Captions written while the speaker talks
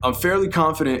I'm fairly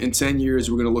confident in 10 years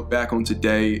we're going to look back on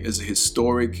today as a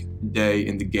historic day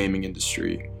in the gaming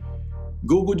industry.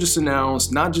 Google just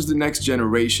announced not just the next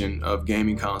generation of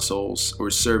gaming consoles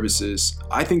or services,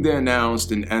 I think they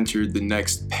announced and entered the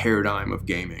next paradigm of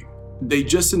gaming. They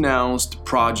just announced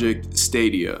Project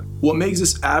Stadia. What makes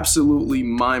this absolutely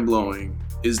mind-blowing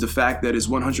is the fact that it's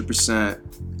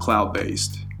 100%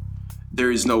 cloud-based. There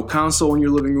is no console in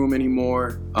your living room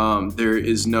anymore. There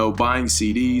is no buying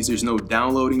CDs. There's no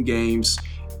downloading games.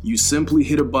 You simply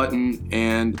hit a button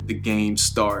and the game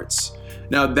starts.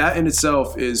 Now, that in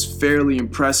itself is fairly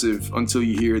impressive until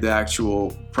you hear the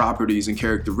actual properties and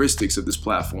characteristics of this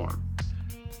platform.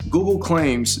 Google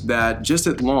claims that just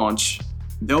at launch,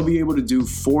 they'll be able to do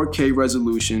 4K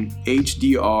resolution,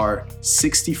 HDR,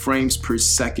 60 frames per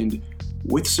second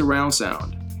with surround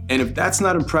sound. And if that's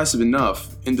not impressive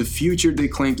enough, in the future they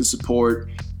claim to support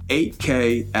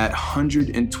 8K at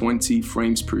 120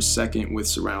 frames per second with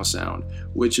surround sound,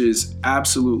 which is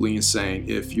absolutely insane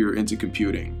if you're into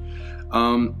computing.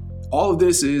 All of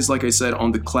this is, like I said,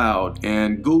 on the cloud,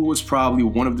 and Google is probably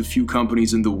one of the few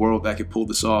companies in the world that could pull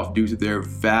this off due to their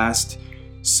vast,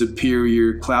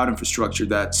 superior cloud infrastructure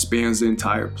that spans the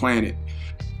entire planet.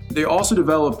 They also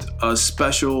developed a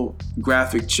special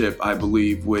graphic chip, I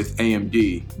believe, with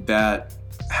AMD that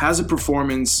has a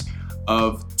performance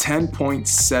of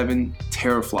 10.7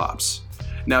 teraflops.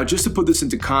 Now, just to put this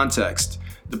into context,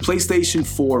 the PlayStation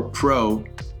 4 Pro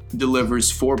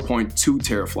delivers 4.2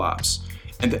 teraflops,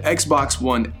 and the Xbox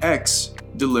One X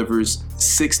delivers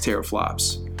 6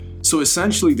 teraflops. So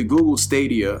essentially, the Google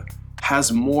Stadia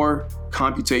has more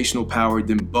computational power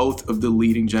than both of the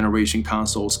leading generation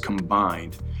consoles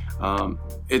combined.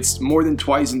 It's more than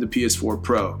twice in the PS4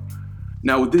 Pro.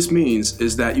 Now, what this means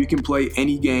is that you can play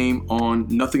any game on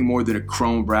nothing more than a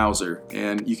Chrome browser,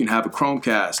 and you can have a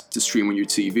Chromecast to stream on your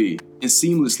TV and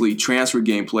seamlessly transfer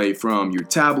gameplay from your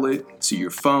tablet to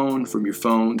your phone, from your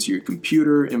phone to your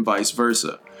computer, and vice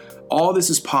versa. All this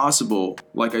is possible,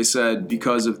 like I said,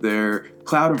 because of their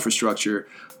cloud infrastructure.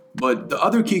 But the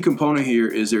other key component here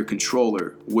is their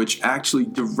controller, which actually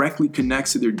directly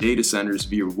connects to their data centers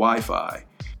via Wi-Fi.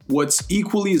 What's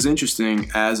equally as interesting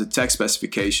as the tech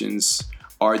specifications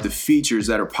are the features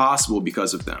that are possible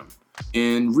because of them.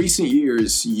 In recent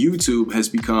years, YouTube has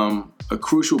become a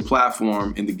crucial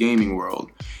platform in the gaming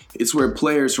world. It's where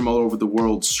players from all over the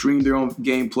world stream their own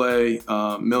gameplay,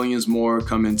 millions more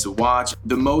come in to watch.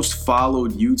 The most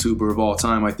followed YouTuber of all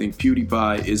time, I think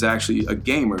PewDiePie, is actually a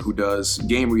gamer who does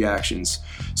game reactions.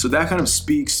 So that kind of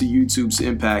speaks to YouTube's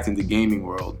impact in the gaming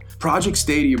world. Project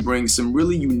Stadia brings some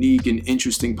really unique and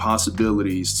interesting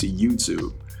possibilities to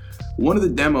YouTube. One of the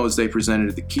demos they presented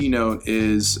at the keynote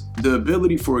is the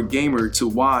ability for a gamer to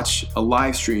watch a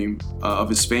live stream of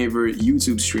his favorite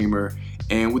YouTube streamer,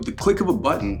 and with the click of a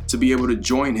button to be able to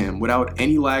join him without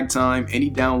any lag time,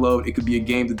 any download. It could be a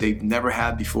game that they've never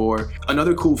had before.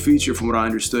 Another cool feature from what I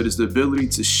understood is the ability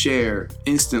to share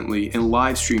instantly and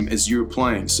live stream as you're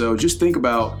playing. So just think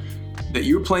about that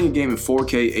you're playing a game in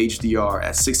 4K HDR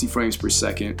at 60 frames per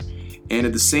second, and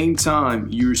at the same time,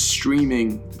 you're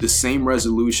streaming the same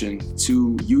resolution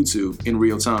to YouTube in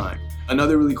real time.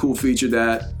 Another really cool feature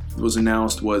that was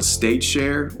announced was Stage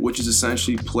Share, which is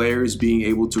essentially players being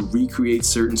able to recreate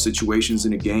certain situations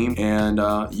in a game, and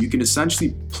you can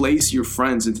essentially place your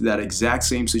friends into that exact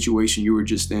same situation you were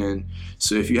just in.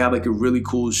 So if you have like a really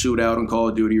cool shootout on Call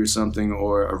of Duty or something,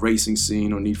 or a racing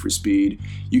scene on Need for Speed,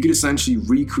 you could essentially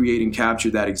recreate and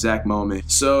capture that exact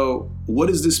moment. So what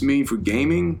does this mean for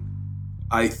gaming?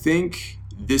 I think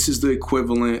this is the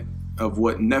equivalent of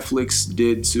what Netflix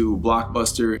did to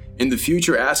Blockbuster. In the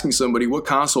future, asking somebody, what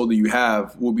console do you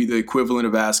have, will be the equivalent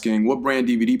of asking, what brand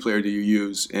DVD player do you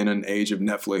use, in an age of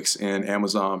Netflix and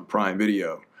Amazon Prime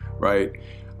Video, right?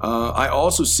 I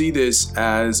also see this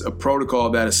as a protocol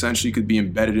that essentially could be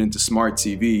embedded into smart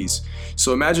TVs.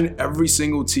 So imagine every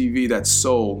single TV that's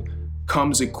sold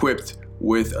comes equipped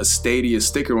with a Stadia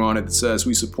sticker on it that says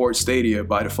we support Stadia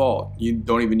by default. You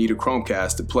don't even need a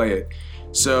Chromecast to play it.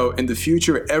 So in the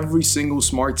future, every single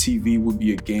smart TV will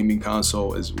be a gaming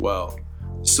console as well.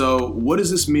 So what does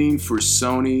this mean for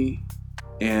Sony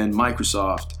and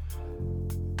Microsoft?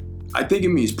 I think it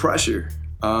means pressure.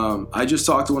 I just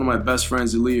talked to one of my best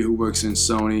friends, Aaliyah, who works in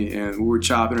Sony, and we were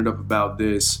chopping it up about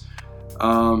this.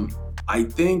 I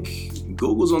think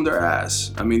Google's on their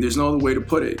ass. I mean, there's no other way to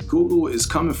put it. Google is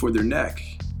coming for their neck.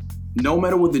 No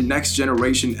matter what the next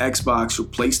generation Xbox or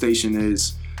PlayStation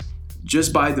is,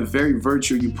 just by the very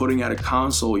virtue of you putting out a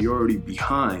console, you're already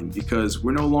behind, because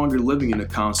we're no longer living in a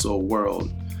console world.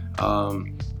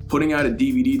 Putting out a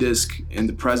DVD disc in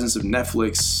the presence of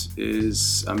Netflix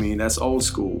is, that's old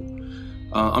school.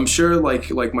 I'm sure,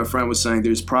 like my friend was saying,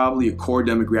 there's probably a core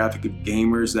demographic of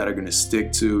gamers that are going to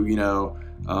stick to,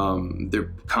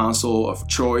 their console of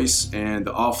choice and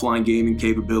the offline gaming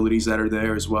capabilities that are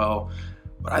there as well.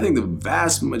 But I think the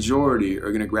vast majority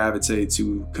are going to gravitate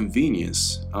to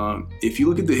convenience. If you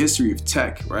look at the history of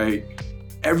tech, right,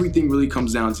 everything really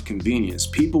comes down to convenience.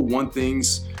 People want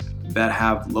things that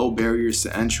have low barriers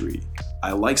to entry.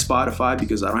 I like Spotify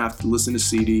because I don't have to listen to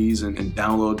CDs and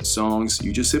download songs.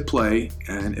 You just hit play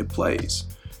and it plays.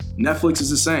 Netflix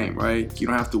is the same, right? You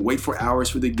don't have to wait for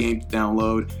hours for the game to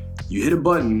download. You hit a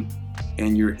button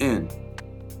and you're in.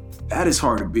 That is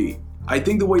hard to beat. I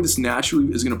think the way this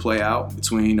naturally is going to play out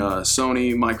between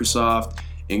Sony, Microsoft,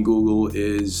 and Google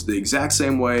is the exact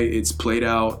same way it's played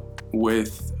out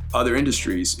with other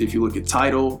industries. If you look at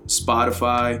Tidal,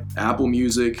 Spotify, Apple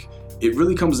Music, it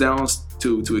really comes down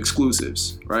to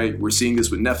exclusives, right? We're seeing this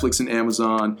with Netflix and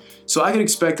Amazon. So I can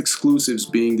expect exclusives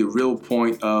being the real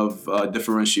point of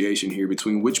differentiation here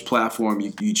between which platform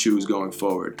you choose going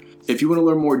forward. If you want to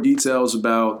learn more details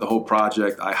about the whole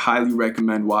project, I highly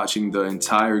recommend watching the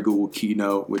entire Google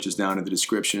keynote, which is down in the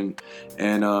description.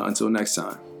 And until next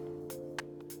time.